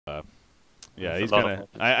Yeah, he's gonna.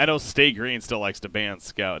 I know Stay Green still likes to ban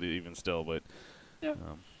Scout even still, but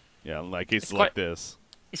yeah, like cases like this.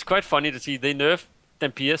 It's quite funny to see they nerf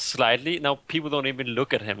Dampier slightly. Now people don't even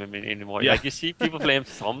look at him anymore. Yeah. Like you see people play him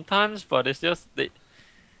sometimes, but it's just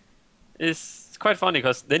it's quite funny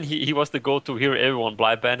because then he was the go-to hero. Everyone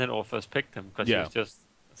blind banned him or first picked him because he was just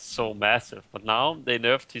so massive. But now they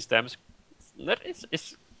nerfed his damage.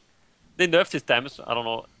 They nerfed his damage. I don't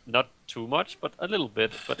know, not too much, but a little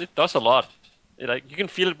bit. But it does a lot. Like you can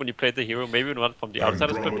feel it when you play the hero. Maybe not from the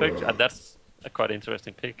outsider's perspective, and that's a quite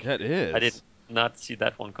interesting pick. That is. I did not see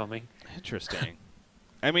that one coming. Interesting.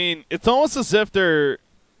 I mean, it's almost as if they're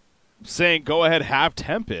saying, "Go ahead, have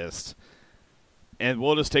Tempest, and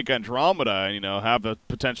we'll just take Andromeda, and have the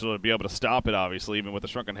potential to be able to stop it. Obviously, even with a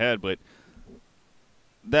shrunken head, but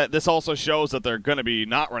this also shows that they're going to be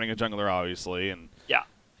not running a jungler, obviously, and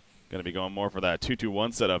going to be going more for that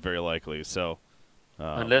 2-2-1 setup, very likely. So,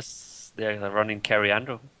 unless they're running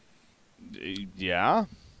Cariandro. Yeah.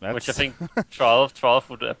 Which I think 12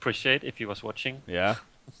 would appreciate if he was watching. Yeah.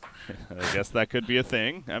 I guess that could be a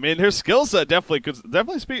thing. I mean, her skill set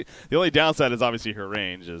definitely speak. The only downside is obviously her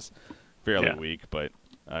range is fairly weak, but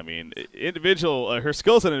I mean, her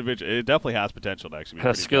skill set individual, it definitely has potential to actually be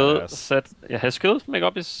her skill set. Yeah, her skills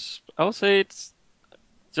makeup is, I would say it's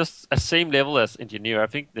just a same level as engineer. I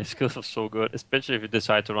think the skills are so good, especially if you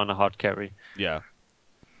decide to run a hard carry. Yeah.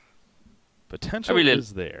 Potential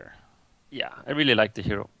is there. Yeah, I really like the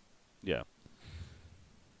hero. Yeah.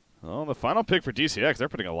 Well, the final pick for DCX, they're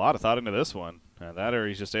putting a lot of thought into this one. That or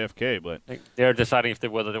he's just AFK, but they're deciding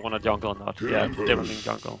whether they want a jungle or not. Yeah, they're running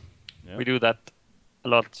jungle. Yeah. We do that a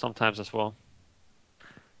lot sometimes as well.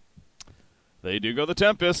 They do go the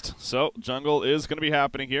Tempest, so jungle is going to be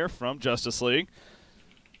happening here from Justice League.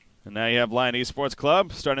 And now you have Lion Esports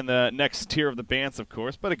Club starting the next tier of the bans, of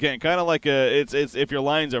course. But again, kind of like it's if your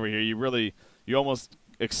Lion's over here, you almost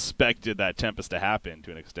expected that Tempest to happen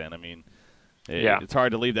to an extent. I mean, it's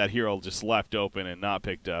hard to leave that hero just left open and not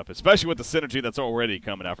picked up, especially with the synergy that's already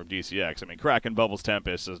coming out from DCX. I mean, Kraken, Bubbles,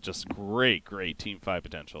 Tempest is just great team fight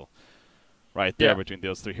potential right there between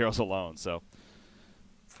those three heroes alone. So,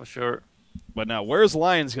 for sure. But now, where's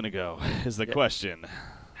Lions going to go is the question.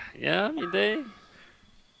 Yeah, I mean,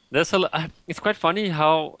 it's quite funny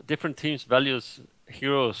how different teams values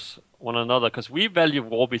heroes one another, because we value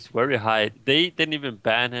Warbeast very high. They didn't even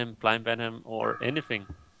ban him, blind ban him, or anything.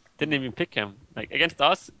 Didn't even pick him. Like against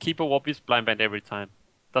us, keep a Warbeast, blind ban every time.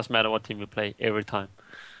 Doesn't matter what team we play, every time.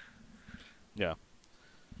 Yeah.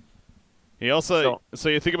 He also, so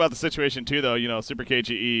you think about the situation too, though. Super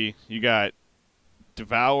KGE, you got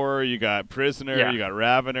Devourer, you got Prisoner, you got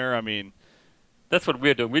Ravener. I mean, that's what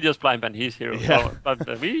we're doing. We just blind ban his hero. Yeah. So,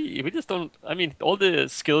 but we just don't. I mean, all the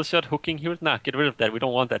skill shot hooking heroes, get rid of that. We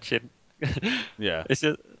don't want that shit. Yeah. It's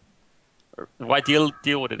just why deal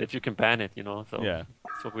with it if you can ban it, So yeah,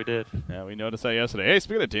 that's what we did. Yeah, we noticed that yesterday. Hey,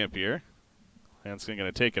 speaking of Dampier, Hanskin going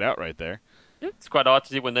to take it out right there. Yeah, it's quite odd to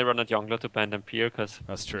see when they run a jungler to ban Dampier, because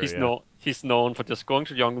that's true. He's known for just going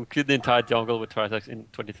to jungle, clear the entire jungle with Tricex in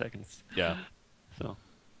 20 seconds. Yeah. So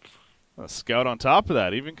a Scout on top of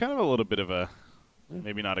that, even kind of a little bit of a.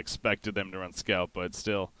 Maybe not expected them to run Scout, but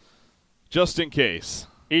still, just in case.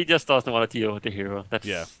 He just doesn't want to deal with the hero. That's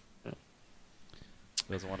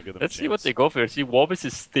doesn't want to give them. Let's see what they go for. See, Warbeast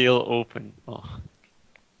is still open. Oh.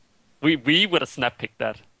 We would have snap picked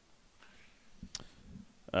that.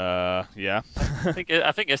 Yeah. I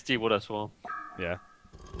think SG would as well. Yeah.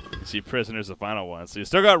 You see Prisoner's the final one. So you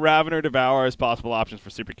still got Ravener, Devourer as possible options for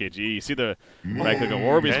Super KG. You see the right click of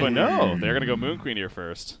Warbeast, but no, they're going to go Moon Queen here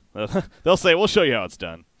first. They'll say, we'll show you how it's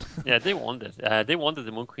done. Yeah, they wanted it. They wanted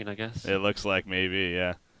the Moon Queen, I guess. It looks like maybe,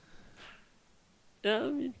 yeah. Yeah, I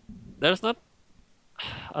mean, there's not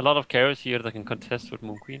a lot of carriers here that can contest with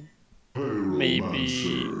Moon Queen.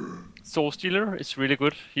 Maybe Soul Stealer is really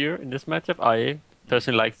good here in this matchup. I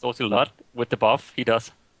personally like Soul Stealer a lot. With the buff, he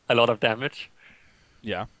does a lot of damage.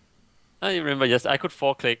 Yeah. I remember, yes, I could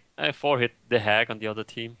 4-hit the hag on the other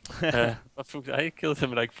team. I killed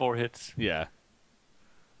him like 4 hits. Yeah.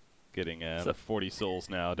 Getting the 40 souls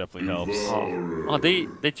now definitely helps. Oh,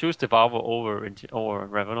 they choose Devourer over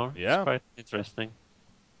Ravener. Yeah. It's quite interesting.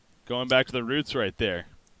 Going back to the roots right there.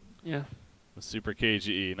 Yeah. With Super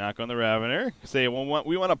KGE. Knock on the Ravener. Say, well,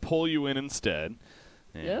 we want to pull you in instead.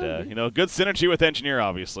 And, good synergy with Engineer,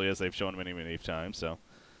 obviously, as they've shown many times, so.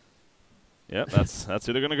 Yep, that's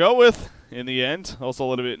who they're going to go with in the end. Also a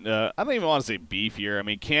little bit, I don't even want to say beefier. I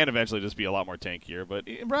mean, can eventually just be a lot more tankier, but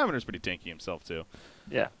Ravener's pretty tanky himself, too.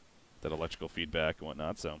 Yeah. That electrical feedback and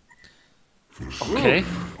whatnot, so. Okay.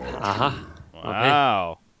 Uh-huh.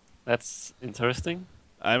 Wow. Okay. That's interesting.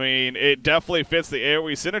 I mean, it definitely fits the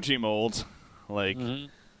AoE synergy mold. Like,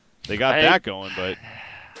 they got that going, but...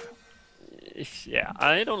 Yeah,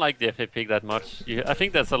 I don't like the FA pick that much. I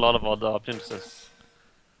think there's a lot of other options that's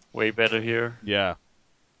way better here. Yeah.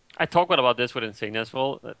 I talked about this with Insane as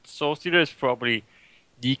well. Soul Stealer is probably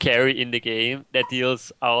the carry in the game that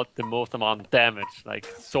deals out the most amount of damage, like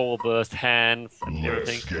Soul Burst, hands, and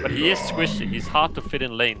everything. But he is squishy. He's hard to fit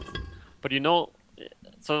in lanes. But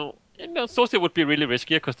Soul Stealer would be really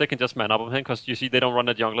riskier because they can just man up on him. Because you see, they don't run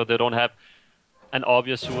a jungler. They don't have an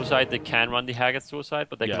obvious suicide. They can run the Haggard suicide,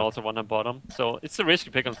 but they can also run on bottom. So it's a risky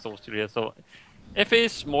pick on Soul Stealer. So FA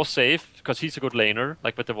is more safe because he's a good laner,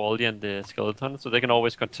 like with the Voldy and the Skeleton, so they can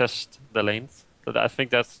always contest the lanes. So I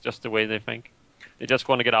think that's just the way they think. They just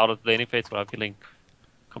want to get out of the laning phase without feeling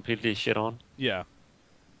completely shit on. Yeah.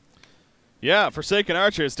 Yeah, Forsaken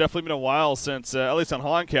Archer, it's definitely been a while since, at least on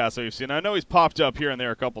Honcast, we've seen. I know he's popped up here and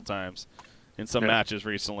there a couple times in some matches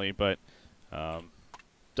recently, but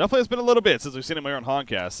definitely it's been a little bit since we've seen him here on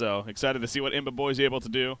Honcast, so excited to see what Imba Boy's able to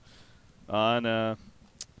do on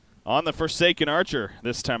the Forsaken Archer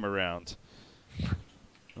this time around. I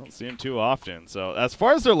don't see him too often. So as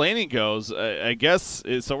far as their laning goes, I guess,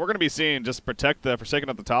 so we're going to be seeing just protect the Forsaken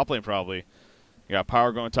at the top lane probably. You got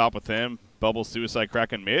Power going top with him, Bubble, Suicide,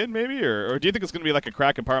 Kraken mid maybe? Or do you think it's going to be like a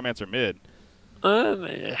Kraken, Pyromancer mid?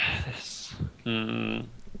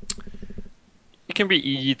 It can be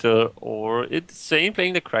either or. It's same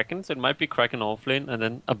playing the Kraken, so it might be Kraken off lane and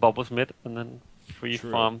then a Bubbles mid and then free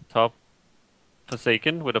farm top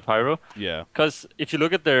Forsaken with a Pyro. Yeah. Because if you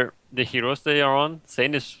look at the heroes they are on,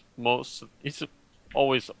 Zane is he's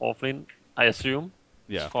always offlane, I assume.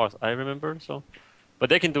 Yeah. As far as I remember. So, but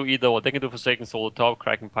they can do either or. They can do Forsaken solo top,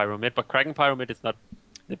 Kraken Pyro mid. But Kraken Pyro mid is not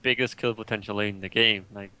the biggest kill potential lane in the game.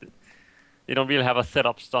 Like they don't really have a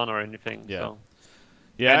setup stun or anything. Yeah. So.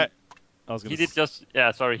 Yeah. He did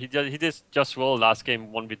just well last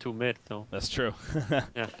game 1v2 mid. So that's true.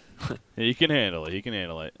 Yeah. He can handle it. He can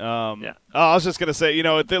handle it. Yeah. I was just gonna say,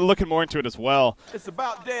 they're looking more into it as well. It's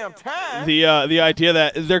about damn time. The idea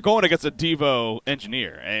that they're going against a Devo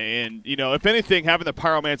engineer, and if anything, having the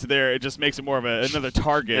Pyromancer there, it just makes it more of another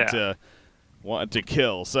target to want to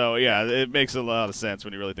kill. So yeah, it makes a lot of sense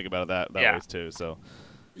when you really think about it that way too. So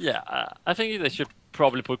yeah, I think they should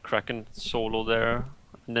probably put Kraken solo there.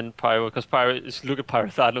 And then Pyro, because look at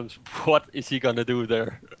Pyro's Islands. What is he gonna do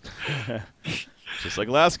there? Just like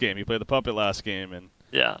last game, he played the puppet last game, and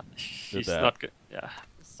he's not good. Yeah,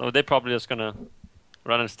 so they're probably just gonna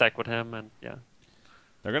run and stack with him, and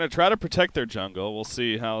they're gonna try to protect their jungle. We'll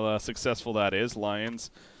see how successful that is.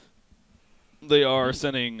 Lions, they are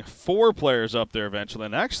sending 4 players up there eventually,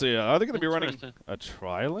 and actually, are they gonna be running a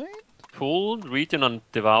tri-lane? Pooled region on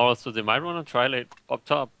Devour, so they might run a tri-lane up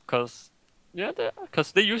top, because. Yeah,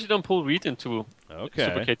 because they usually don't pull Reed into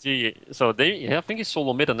Super KT. So I think he's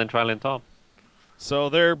solo mid and then tri-lane top. So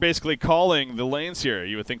they're basically calling the lanes here,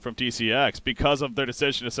 you would think, from DCX because of their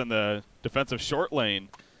decision to send the defensive short lane.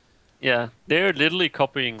 Yeah, they're literally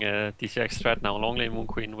copying DCX strat now, long lane Moon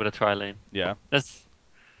Queen with a tri-lane. Yeah.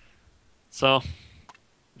 So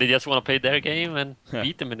they just want to play their game and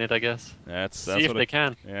beat them in it, I guess. See if they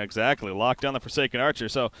can. Yeah, exactly. Lock down the Forsaken Archer.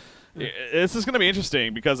 So this is going to be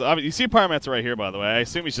interesting because you see Pyromancer right here, by the way. I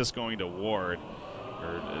assume he's just going to ward.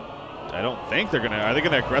 I don't think they're going to. Are they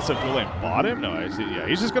going to aggressive dual lane bottom? No,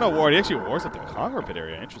 he's just going to ward. He actually wards at the Conqueror pit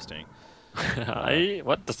area. Interesting.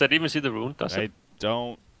 What? Does that even see the rune? Does it?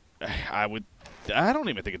 I don't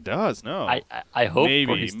even think it does. No. I hope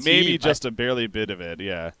for his team. Maybe just a barely bit of it.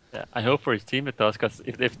 Yeah. I hope for his team it does, because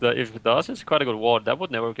if it does, it's quite a good ward. That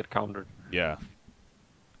would never get countered. Yeah.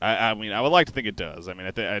 I mean, I would like to think it does. I mean,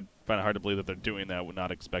 I find it hard to believe that they're doing that,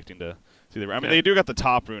 not expecting to see the. I mean, they do got the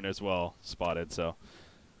top rune as well spotted. So.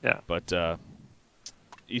 Yeah. But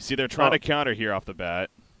you see, they're trying to counter here off the bat.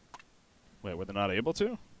 Wait, were they not able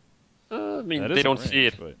to? I mean, they don't see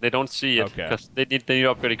it. They don't see it because they need to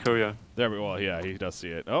upgrade a courier. Yeah, he does see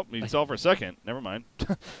it. Oh, he saw it for a second. Never mind.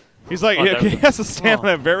 He's like, he has to stand on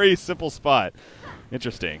a very simple spot.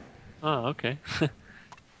 Interesting. Oh, okay. Well,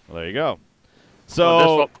 there you go.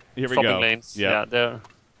 So here we go. Lanes. Yeah,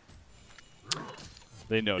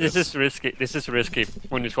 they notice. This is risky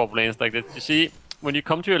when you swap lanes like this. You see, when you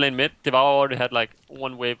come to your lane mid, Devour already had like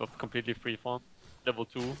one wave of completely free farm. Level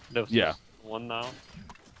 2, level 1 now.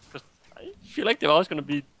 I feel like Devour is going to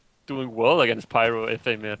be doing well against Pyro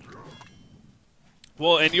FA mid.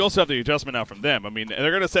 Well, and you also have the adjustment now from them. I mean,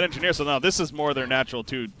 they're going to set Engineer, so now this is more their natural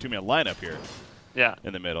two-man lineup here. Yeah.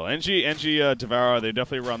 In the middle. NG, Devour, they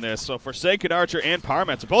definitely run this. So Forsaken Archer and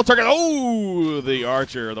Pyromancer both target. Oh, the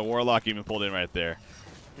Archer, the Warlock even pulled in right there.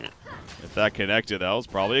 Yeah. If that connected, that was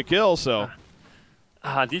probably a kill, so.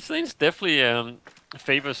 These lanes definitely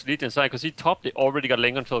favors Legion side because he top they already got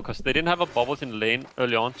lane control because they didn't have a bubbles in the lane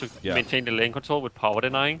early on to maintain the lane control with power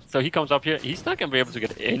denying. So he comes up here, he's not gonna be able to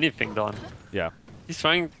get anything done. Yeah. He's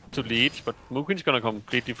trying to lead, but Mookin's gonna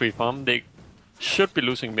completely free farm. They should be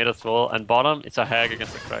losing mid as well, and bottom it's a hack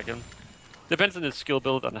against the Kraken. Depends on his skill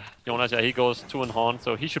build, and Jonas, he goes 2 and Horn,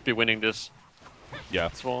 so he should be winning this. Yeah.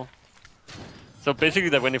 As well. So basically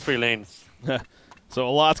they're winning 3 lanes. So a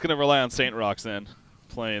lot's gonna rely on Saint Rocks then,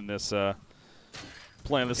 playing this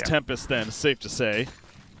Tempest then, it's safe to say.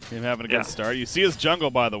 Him having a good start. You see his jungle,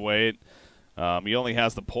 by the way. He only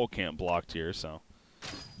has the pole camp blocked here, so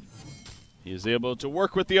he is able to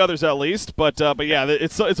work with the others at least. But yeah,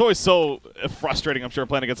 it's always so frustrating, I'm sure,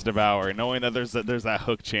 playing against Devour, knowing that there's that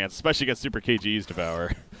hook chance, especially against Super KG's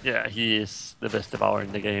Devour. Yeah, he is the best Devourer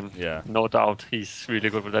in the game. Yeah. No doubt. He's really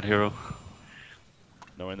good with that hero.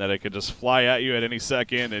 Knowing that it could just fly at you at any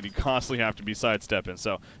second, and you constantly have to be sidestepping.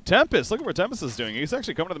 So Tempest, look at what Tempest is doing. He's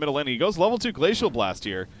actually coming to the middle lane. He goes level 2 Glacial Blast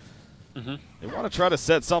here. They want to try to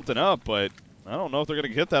set something up, but I don't know if they're going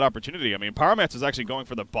to get that opportunity. I mean, Pyromancer is actually going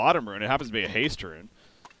for the bottom rune. It happens to be a haste rune.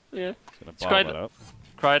 Yeah. It's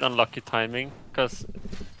quite unlucky timing, because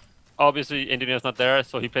obviously Engineer's not there,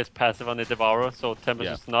 so he plays passive on the Devourer, so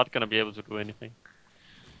Tempest is not going to be able to do anything.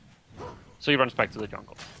 So he runs back to the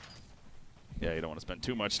jungle. Yeah, you don't want to spend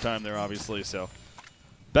too much time there, obviously, so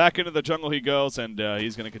back into the jungle he goes, and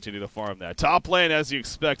he's going to continue to farm that. Top lane, as you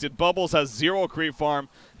expected, Bubbles has 0 creep farm.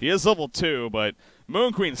 He is level 2, but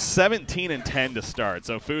Moon Queen 17 and 10 to start,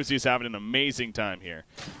 so Fuzi's having an amazing time here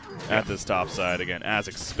at this top side, again, as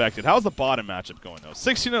expected. How's the bottom matchup going, though?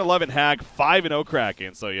 16 and 11 Hag, 5 and 0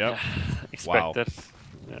 Kraken, so yep. Expected. Wow.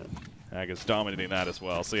 Yeah. Hag is dominating that as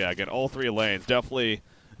well. So yeah, again, all 3 lanes definitely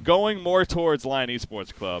going more towards Lion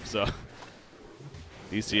Esports Club, so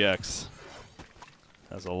DCX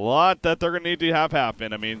has a lot that they're going to need to have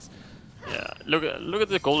happen. I mean, yeah, look at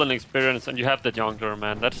the golden experience, and you have the jungler,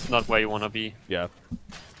 man. That's not where you want to be. Yeah.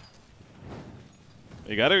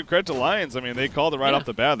 You got to give credit to Lions. I mean, they called it right off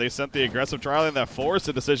the bat. They sent the aggressive trialing that forced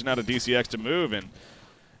the decision out of DCX to move, and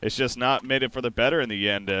it's just not made it for the better in the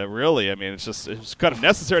end, really. I mean, it was kind of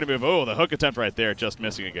necessary to move. Oh, the hook attempt right there, just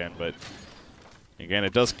missing again. But, again,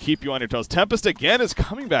 it does keep you on your toes. Tempest, again, is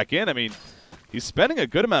coming back in. I mean, he's spending a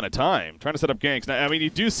good amount of time trying to set up ganks. Now, I mean, you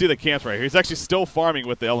do see the camps right here. He's actually still farming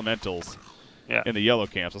with the elementals in the yellow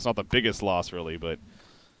camps. It's not the biggest loss, really, but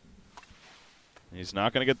he's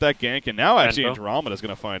not going to get that gank. And now, actually, Andromeda's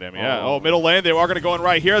going to find him. Yeah. Oh, middle lane. They are going to go in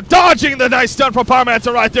right here. Dodging the nice stun from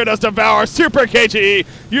Pyromancer right there. Does Devour. Super KGE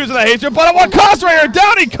using the haste. But at what cost right here?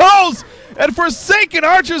 Down he goes. And Forsaken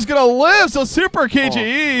Archer's going to live. So Super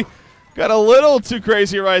KGE got a little too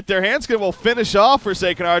crazy right there. Hanskin will finish off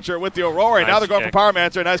Forsaken Archer with the Aurora. Nice now they're going for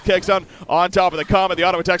Pyromancer. Nice kick on top of the Comet. The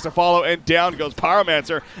auto attacks to follow, and down goes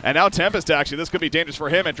Pyromancer. And now Tempest, actually. This could be dangerous for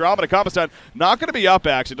him. Andromeda Comet stun. Not going to be up,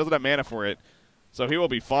 actually. Doesn't have mana for it. So he will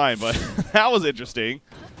be fine, but that was interesting.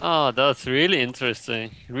 Oh, that's really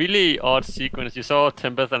interesting. Really odd sequence. You saw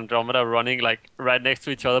Tempest and Andromeda running like right next to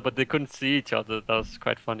each other, but they couldn't see each other. That was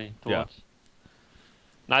quite funny to watch.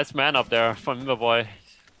 Nice man up there from Boy.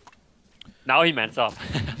 Now he mans up.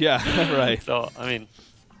 Yeah, right. So, I mean...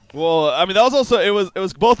 Well, I mean, that was also... It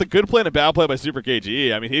was both a good play and a bad play by Super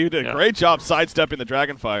KGE. I mean, he did a great job sidestepping the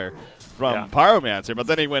Dragonfire from Pyromancer, but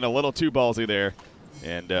then he went a little too ballsy there.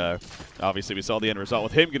 And obviously we saw the end result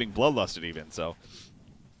with him getting bloodlusted even, so...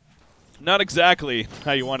 Not exactly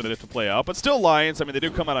how you wanted it to play out, but still Lions. I mean, they do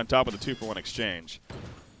come out on top with a 2-for-1 exchange.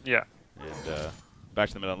 Yeah. And back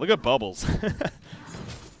to the middle. Look at Bubbles.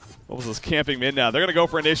 Bubbles is camping mid now. They're going to go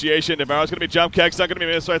for initiation. Devour's going to be jump kicks. Not going to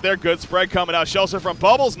be missed right there. Good spread coming out. Shelter from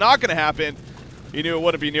Bubbles. Not going to happen. He knew it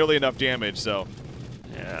wouldn't be nearly enough damage, so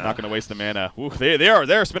not going to waste the mana. Ooh,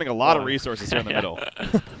 they're spending a lot of resources here in the middle.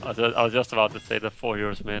 I was just about to say the 4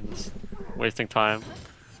 heroes, man. It's wasting time.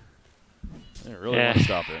 They really want to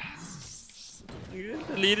stop it.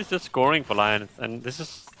 The lead is just scoring for Lions, and this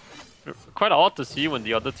is quite odd to see when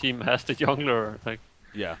the other team has the jungler. Like,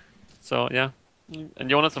 So, yeah. And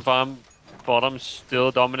Jonas and Farm bottom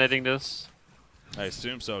still dominating this. I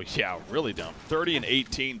assume so. Yeah, really down. 30 and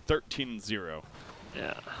 18, 13 and 0.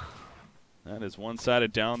 Yeah. That is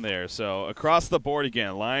one-sided down there. So across the board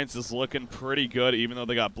again, Lions is looking pretty good, even though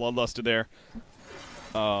they got bloodlusted there.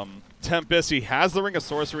 Tempest, he has the Ring of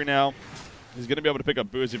Sorcery now. He's going to be able to pick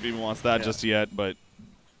up boost if he wants that just yet, but...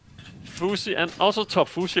 Fuzi, and also top,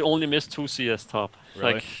 Fuzi only missed 2 CS top.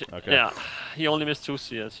 Really? Like, okay. Yeah, he only missed 2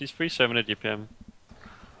 CS. He's 370 DPM.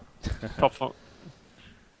 Top 4.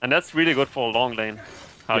 And that's really good for a long lane.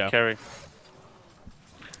 Hard carry.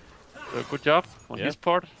 So good job on his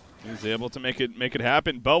part. He's able to make it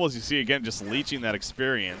happen. Bubbles, you see again, just leeching that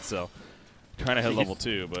experience. So trying to hit level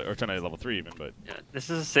 2, or trying to hit level 3 even. But yeah, this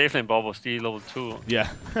is a safe lane Bubbles, the level 2. Yeah.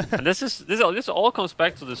 And this all comes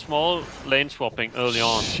back to the small lane swapping early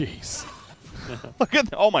on. Jeez. Look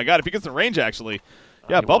at oh my God! If he gets the range, actually,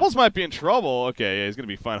 yeah, Bubbles might be in trouble. Okay, yeah, he's gonna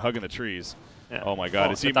be fine hugging the trees. Yeah. Oh my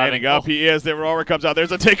God! Is he manning up? He is. The rover comes out.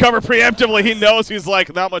 There's a take cover preemptively. He knows he's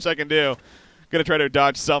like, not much I can do. Gonna try to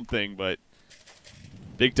dodge something, but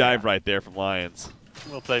big dive right there from Lions.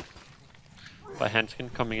 Well played by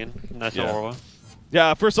Hanskin coming in. Nice aura.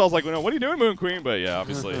 Yeah, first I was like, what are you doing, Moon Queen? But yeah,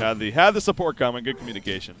 obviously had the support coming. Good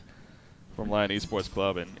communication from Lion Esports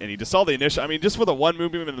Club, and he just saw the initial. I mean, just for the one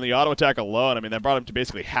movement and the auto attack alone, I mean, that brought him to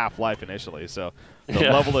basically half life initially. So the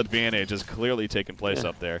level advantage has clearly taken place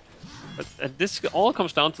up there. But this all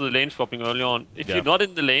comes down to the lane swapping early on. If you're not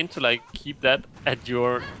in the lane to like keep that at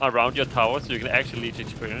around your tower, so you can actually leech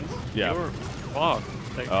experience. You're fucked.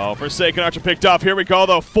 Oh, Forsaken Archer picked up. Here we go,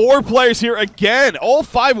 though. 4 players here again. All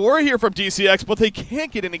 5 were here from DCX, but they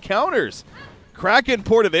can't get any counters. Kraken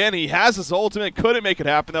ported in. He has his ultimate. Couldn't make it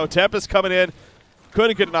happen, though. Tempest coming in.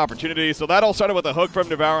 Couldn't get an opportunity. So that all started with a hook from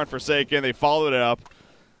Devour and Forsaken. They followed it up.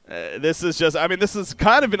 This is just, I mean, this is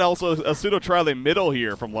kind of been also a pseudo-trial in middle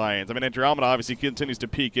here from Lions. I mean, Andromeda obviously continues to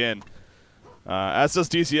peek in. As does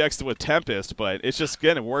DCX with Tempest, but it's just,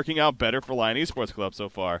 again, working out better for Lion Esports Club so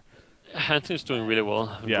far. Hansen's doing really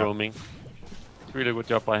well in roaming. Really good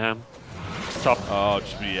job by him. Top. Oh,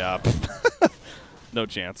 yeah. No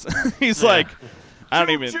chance. He's like, I don't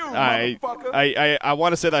even. I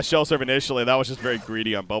want to say that shell serve initially. That was just very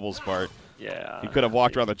greedy on Bubbles' part. Yeah. He could have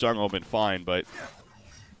walked around the jungle and been fine, but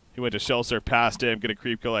he went to shell serve past him, get a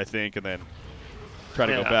creep kill, I think, and then try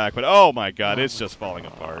to go back. But oh my God, it's just falling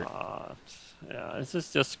apart. Yeah, this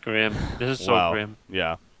is just grim. This is so grim.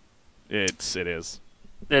 Yeah, it is.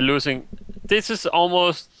 They're losing. This is the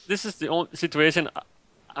only situation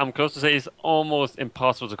I'm close to say is almost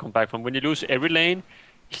impossible to come back from. When you lose every lane,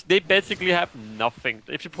 they basically have nothing.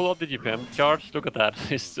 If you pull up the GPM charge, look at that.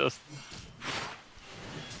 It's just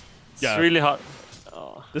it's really hard.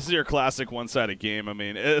 Oh. This is your classic one-sided game. I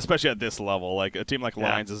mean, especially at this level. Like a team like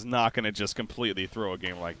Lions is not going to just completely throw a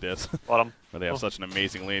game like this. Bottom. Where they have such an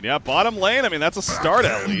amazing lead. Yeah, bottom lane. I mean, that's a start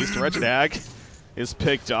at least. Wretched Hag is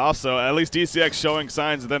picked off, so at least DCX showing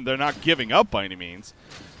signs of them. They're not giving up by any means.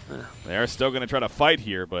 They are still going to try to fight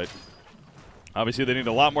here, but obviously they need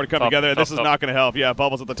a lot more to come together. This is not going to help. Yeah,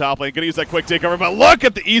 Bubbles at the top lane. Going to use that quick takeover, but look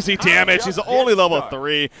at the easy damage. He's only level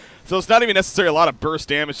 3, so it's not even necessarily a lot of burst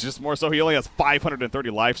damage, just more so he only has 530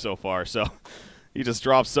 life so far, so he just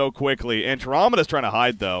drops so quickly. Andromeda's trying to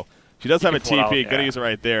hide, though. She does have a TP. Going to use it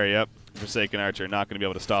right there. Yep. Forsaken Archer not going to be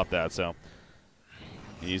able to stop that, so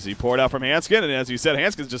easy poured out from Hanskin, and as you said,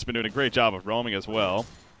 Hanskin's just been doing a great job of roaming as well.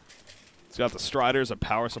 He's got the Striders, a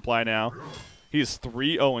power supply now. He's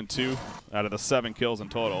 3-0-2 out of the 7 kills in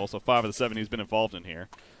total, so 5 of the 7 he's been involved in here.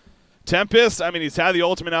 Tempest, I mean, he's had the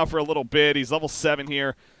ultimate out for a little bit. He's level 7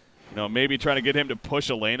 here. You know, maybe trying to get him to push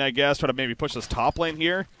a lane, I guess. Try to maybe push this top lane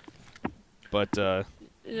here. But,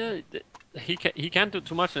 yeah, he can't do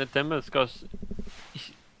too much in the Tempest because,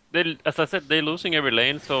 as I said, they're losing every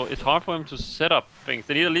lane, so it's hard for him to set up things.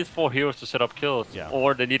 They need at least 4 heroes to set up kills,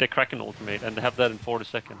 or they need a Kraken ultimate, and they have that in 40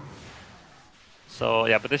 seconds. So,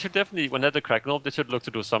 yeah, but they should definitely, when they have the Kraken ult, they should look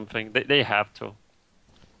to do something. They have to.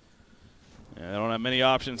 Yeah, they don't have many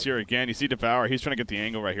options here again. You see Devour, he's trying to get the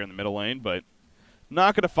angle right here in the middle lane, but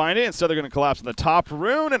not going to find it. Instead, they're going to collapse on the top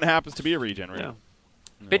rune, and it happens to be a regen rune. Yeah.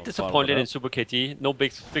 Bit disappointed in Super KT. No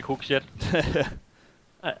big hooks yet.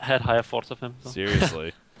 I had higher thoughts of him. So.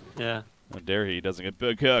 Seriously. Yeah. How dare he doesn't get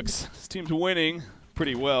big hooks. His team's winning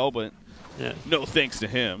pretty well, but no thanks to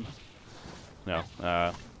him. No.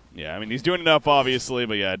 Yeah, I mean, he's doing enough, obviously,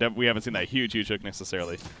 but yeah, we haven't seen that huge hook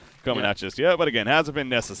necessarily coming out just yet. But again, hasn't been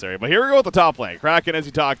necessary. But here we go with the top lane. Kraken, as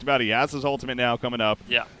you talked about, he has his ultimate now coming up.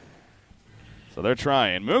 Yeah. So they're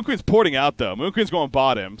trying. Moon Queen's porting out, though. Moon Queen's going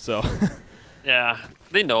bottom, so. Yeah,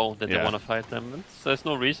 they know that they want to fight them. So there's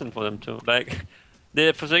no reason for them to. Like,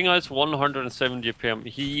 the Forsaken is 170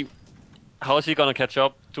 GPM. How is he going to catch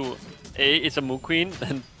up to it's a Moon Queen,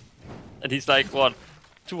 and he's like, what,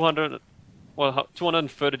 200. Well,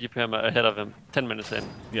 230 GPM ahead of him, 10 minutes in.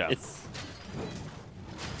 Yeah.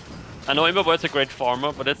 I know Imberboy's a great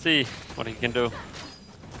farmer, but let's see what he can do.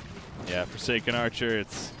 Yeah, Forsaken Archer,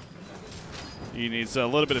 he needs a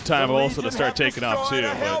little bit of time also to start taking off too.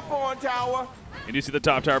 And you see the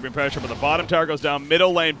top tower being pressured, but the bottom tower goes down.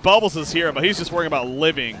 Middle lane, Bubbles is here, but he's just worrying about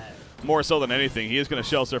living more so than anything. He is going to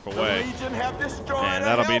shell surf away. And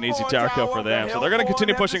that'll be an easy tower kill for them. So they're going to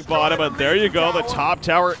continue pushing bottom, but there you go. The top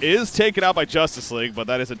tower is taken out by Justice League, but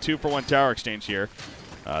that is a 2-for-1 tower exchange here.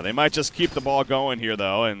 They might just keep the ball going here,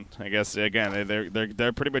 though, and I guess again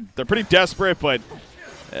they're pretty desperate, but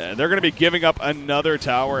they're going to be giving up another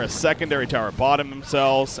tower, a secondary tower, bottom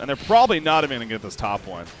themselves, and they're probably not even going to get this top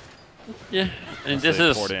one. Yeah, and this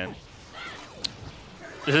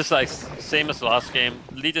is like same as last game.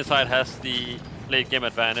 Legion side has the late game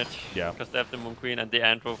advantage. Yeah. Because they have the Moon Queen and the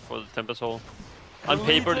Andro for the Tempest Hole. On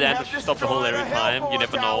paper, the Andro should stop the hole every time. You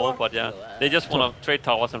never know, but yeah, they just want to trade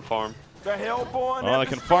towers and farm. Well, they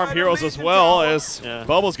can farm heroes as well as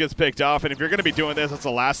Bubbles gets picked off, and if you're going to be doing this, that's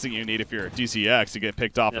the last thing you need if you're a DCX to get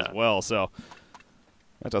picked off as well. So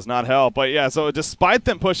that does not help. But yeah, so despite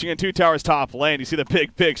them pushing in 2 towers top lane, you see the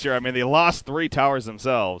big picture. I mean, they lost 3 towers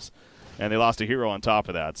themselves, and they lost a hero on top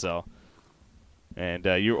of that. So. And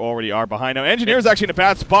you already are behind now. Engineer's actually in a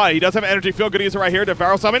bad spot. He does have energy field. Good user right here.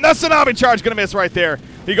 Devour something. The Tsunami charge going to miss right there.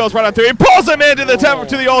 He goes right on through. He pulls him into the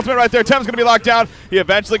to the ultimate right there. Tem's going to be locked down. He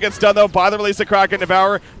eventually gets done, though, by the release of Kraken.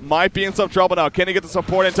 Devour might be in some trouble now. Can he get the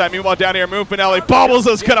support in time? Meanwhile, down here, Moon Finale. Bubbles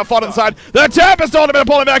is going to fall to the side. The Tempest ultimate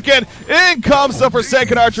pulling back in. In comes the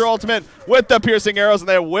Forsaken Archer ultimate with the piercing arrows, and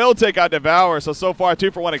they will take out Devour. So far,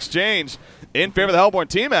 2-for-1 exchange in favor of the Hellborn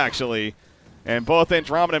team, actually. And both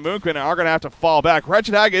Andromeda and Moonquin are going to have to fall back.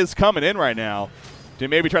 Wretched Hag is coming in right now to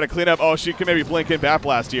maybe try to clean up. Oh, she can maybe blink in Bat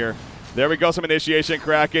Blast here. There we go, some initiation.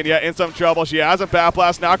 Kraken, yeah, in some trouble. She has a Bat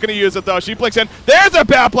Blast, not going to use it though. She blinks in. There's a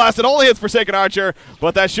Bat Blast. It only hits Forsaken Archer,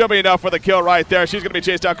 but that should be enough for the kill right there. She's going to be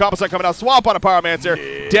chased down. Composite coming out. Swap on a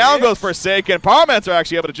Pyromancer. Down goes Forsaken. Pyromancer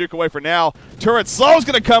actually able to juke away for now. Turret Slow's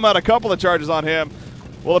going to come out. A couple of charges on him.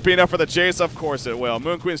 Will it be enough for the chase? Of course it will.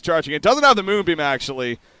 Moon Queen's charging. It doesn't have the Moonbeam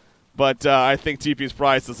actually. But I think TP's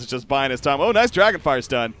priceless. Is just buying his time. Oh, nice Dragonfire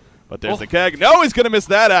stun. But there's the keg. No, he's going to miss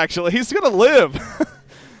that, actually. He's going to live.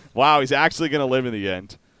 Wow, he's actually going to live in the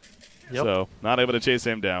end. Yep. So, not able to chase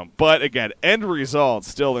him down. But, again, end result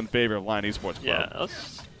still in favor of Lion Esports Club. Yeah,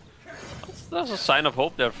 that's a sign of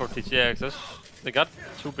hope there for TCX. They got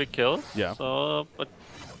 2 big kills. Yeah. So, but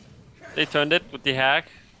they turned it with the hack.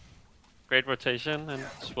 Great rotation, and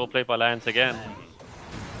it's well played by Lions again.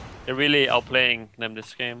 They're really outplaying them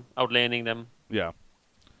this game, outlaning them. Yeah.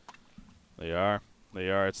 They are.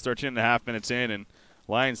 They are. It's 13.5 minutes in, and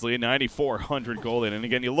Lions lead 9,400 gold in. And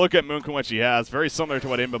again, you look at Moonquin, what she has, very similar to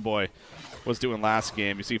what Imba was doing last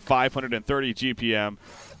game. You see 530 GPM,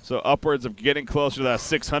 so upwards of getting closer to that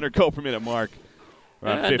 600 gold per minute mark,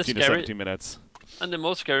 around 15 to 17 minutes. And the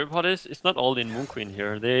most scary part is, it's not all in Moonquin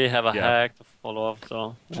here. They have a hack to follow up.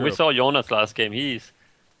 So we saw Jonas last game. He's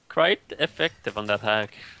quite effective on that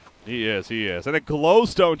hack. He is, he is. And a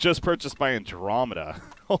glowstone just purchased by Andromeda.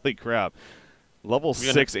 Holy crap. Level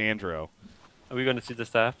 6 Andro. Are we going to see the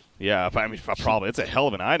staff? Yeah, I mean, probably. It's a hell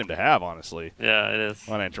of an item to have, honestly. Yeah, it is.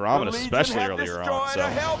 On Andromeda, especially earlier on. So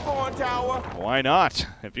why not?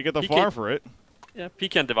 If you get the farm for it. Yeah, P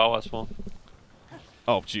can Devour as well.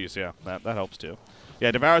 Oh, jeez, yeah. That helps, too.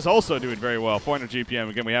 Yeah, Devour's also doing very well. 400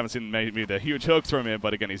 GPM. Again, we haven't seen maybe the huge hooks from him,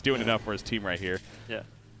 but again, he's doing enough for his team right here. Yeah.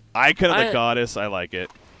 Icon of the Goddess. I like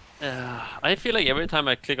it. I feel like every time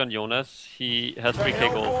I click on Jonas, he has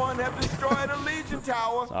 3k gold. It's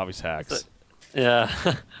obvious hacks. Yeah.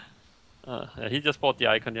 He just bought the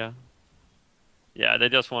icon, yeah. Yeah, they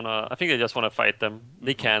just wanna. I think they just wanna fight them.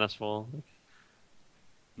 They can as well.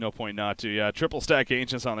 No point not to. Yeah, triple stack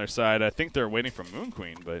Ancients on their side. I think they're waiting for Moon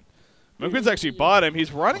Queen, but Moon Queen's actually bought him.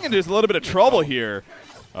 He's running into a little bit of trouble here.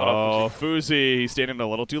 Oh, Fuzi. He's standing a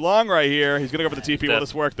little too long right here. He's gonna go for the TP. Will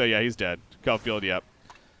this work though? Yeah, he's dead. Cupfield, yep.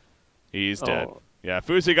 He's dead. Yeah,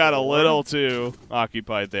 Fuzi got a little too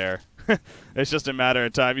occupied there. It's just a matter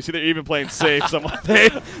of time. You see, they're even playing safe.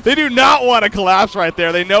 They do not want to collapse right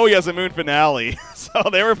there. They know he has a Moon Finale, so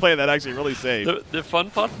they were playing that actually really safe. The fun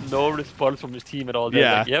part, no response from his team at all.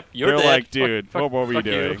 They're like, yep, you're dead. They're like, dude, what were you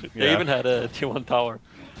doing? They even had a tier 1 tower.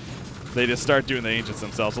 They just start doing the Ancients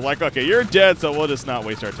themselves. They're like, okay, you're dead, so we'll just not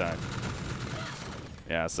waste our time.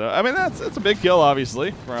 Yeah, so, I mean, that's a big kill,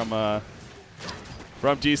 obviously, from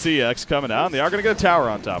DCX coming out, and they are going to get a tower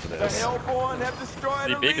on top of this.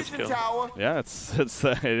 The biggest kill. Yeah,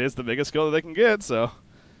 it is the biggest kill that they can get. So,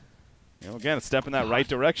 again, it's a step in that right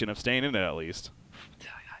direction of staying in it at least.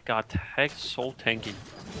 God, heck, so tanky.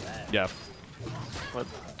 Yeah. But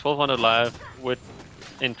 1200 live with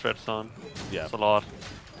interest on. Yeah, that's a lot.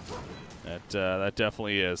 That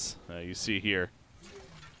definitely is. You see here.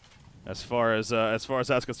 As far as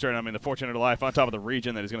that's concerned, I mean, the 1400 life on top of the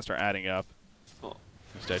region that he's going to start adding up.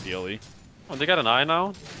 Just ideally. Oh, they got an eye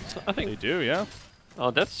now? I think they do, yeah.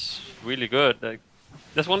 Oh, that's really good. Like,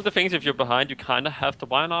 that's one of the things, if you're behind, you kind of have to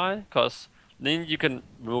buy an eye, because then you can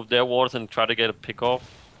move their wards and try to get a pick off.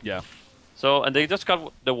 Yeah. So, and they just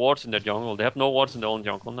got the wards in their jungle. They have no wards in their own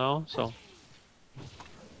jungle now, so.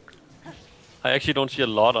 I actually don't see a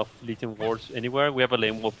lot of Legion wards anywhere. We have a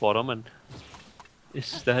lane ward bottom, and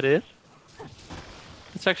is that it?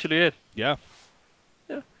 It's actually it. Yeah.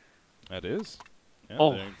 Yeah. That is. Yeah,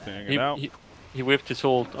 Oh, he whipped his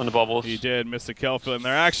ult on the bubbles. He did miss the kill field, and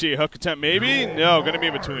they're actually a hook attempt, maybe? No, going to be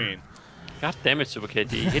in between. God damn it, Super KD.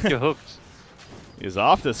 Hit your hooks. He's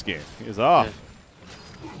off this game. He's off.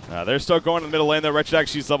 Yeah. They're still going in the middle lane. They're Wretched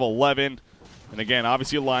actually level 11. And again,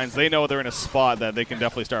 obviously Lions, they know they're in a spot that they can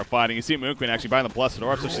definitely start fighting. You see Moon Queen actually buying the Blessed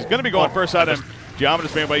Orb, so she's going to be going first out of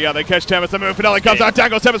Geometer's Bane, but yeah, they catch Tempest. The Moon Finale comes out,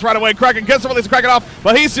 tangles Tempest right away. Kraken gets the release, Kraken off,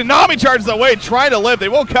 but he Tsunami charges away, trying to live. They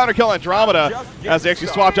will counter kill Andromeda as they actually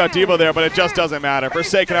swapped out Devo there, but it just doesn't matter.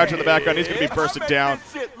 Forsaken Archer in the background, he's going to be bursted down.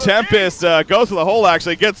 Tempest goes for the hole,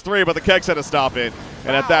 actually, gets 3, but the Kegs had to stop it.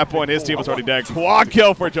 And at that point, his team was already dead. Quad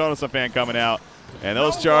kill for Jonas fan coming out. And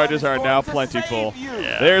those charges are now plentiful.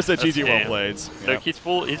 Yeah, there's the GG well played. Look, he's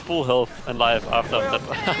full health and life after that.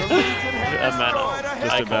 Mana.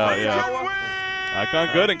 Just about, yeah.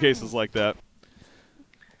 Icon good in cases like that.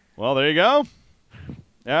 Well, there you go.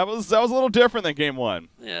 That was a little different than game 1.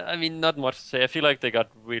 Yeah, I mean, not much to say. I feel like they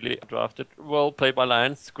got really drafted. Well played by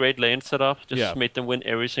Lions. Great lane setup. Just made them win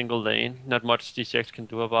every single lane. Not much DCX can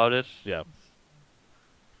do about it. Yeah.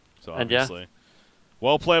 So obviously.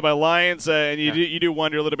 Well played by Lions, and you do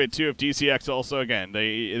wonder a little bit too if DCX also, again,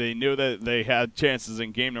 they knew that they had chances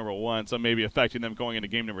in game number 1, so maybe affecting them going into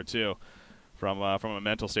game number 2 from a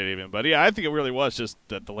mental state even. But yeah, I think it really was just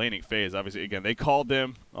the laning phase. Obviously, again, they called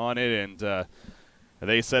them on it, and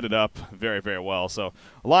they set it up very, very well. So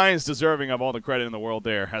Lions deserving of all the credit in the world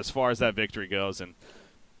there as far as that victory goes, and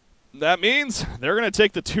that means they're going to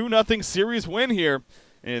take the 2-0 series win here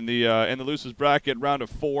in the losers bracket round of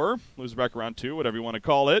 4, losers bracket round 2, whatever you want to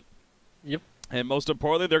call it. Yep. And most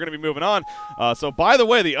importantly, they're going to be moving on. So by the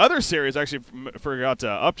way, the other series, actually forgot to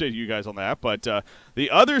update you guys on that, but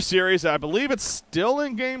the other series, I believe it's still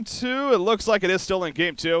in game 2. It looks like it is still in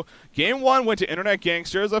game 2. Game 1 went to Internet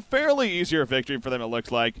Gangsters, a fairly easier victory for them, it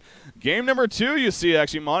looks like. Game number 2, you see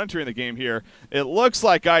actually monitoring the game here. It looks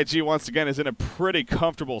like IG once again is in a pretty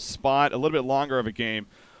comfortable spot, a little bit longer of a game.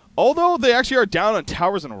 Although they actually are down on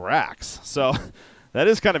towers and racks. So that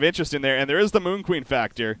is kind of interesting there. And there is the Moon Queen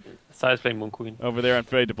factor. Zai's playing Moon Queen. Over there on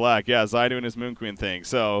Fade to Black. Yeah, Zai doing his Moon Queen thing.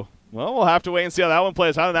 So, well, we'll have to wait and see how that one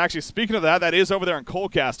plays out. And actually, speaking of that, that is over there on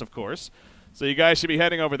Coldcast, of course. So you guys should be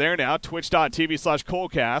heading over there now,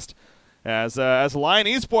 twitch.tv/Coldcast. As Lion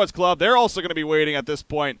Esports Club, they're also going to be waiting at this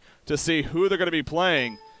point to see who they're going to be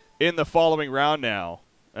playing in the following round now.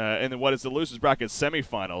 In what is the losers bracket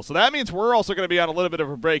semifinal. So that means we're also going to be on a little bit of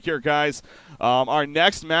a break here, guys. Our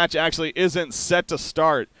next match actually isn't set to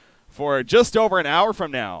start for just over an hour from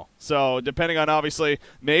now. So depending on, obviously,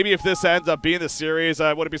 maybe if this ends up being the series,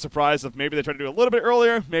 I wouldn't be surprised if maybe they try to do it a little bit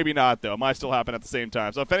earlier. Maybe not, though. It might still happen at the same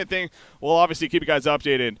time. So if anything, we'll obviously keep you guys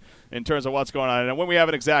updated in terms of what's going on. And when we have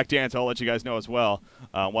an exact answer, I'll let you guys know as well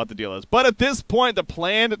what the deal is. But at this point, the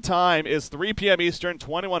planned time is 3 p.m. Eastern,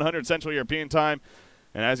 2100 Central European Time.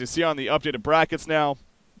 And as you see on the updated brackets now,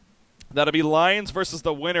 that'll be Lions versus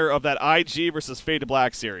the winner of that IG versus Fade to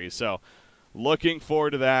Black series. So looking forward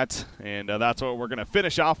to that, and that's what we're going to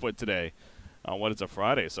finish off with today on what is a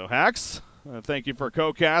Friday. So, Hax, thank you for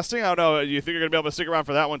co-casting. I don't know, you think you're going to be able to stick around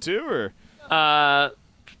for that one too? Or?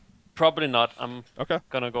 Probably not. I'm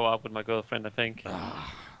going to go out with my girlfriend, I think.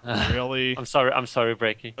 Really? I'm sorry,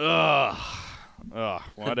 Breaky. Ugh,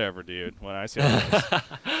 whatever, dude. When I see this.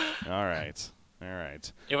 All right. All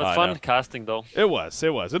right. It was fun casting, though. It was.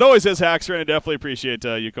 It was. It always is, Haxer, and I definitely appreciate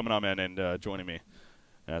you coming on, man, and joining me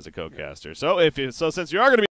as a co-caster. So, since you are going to be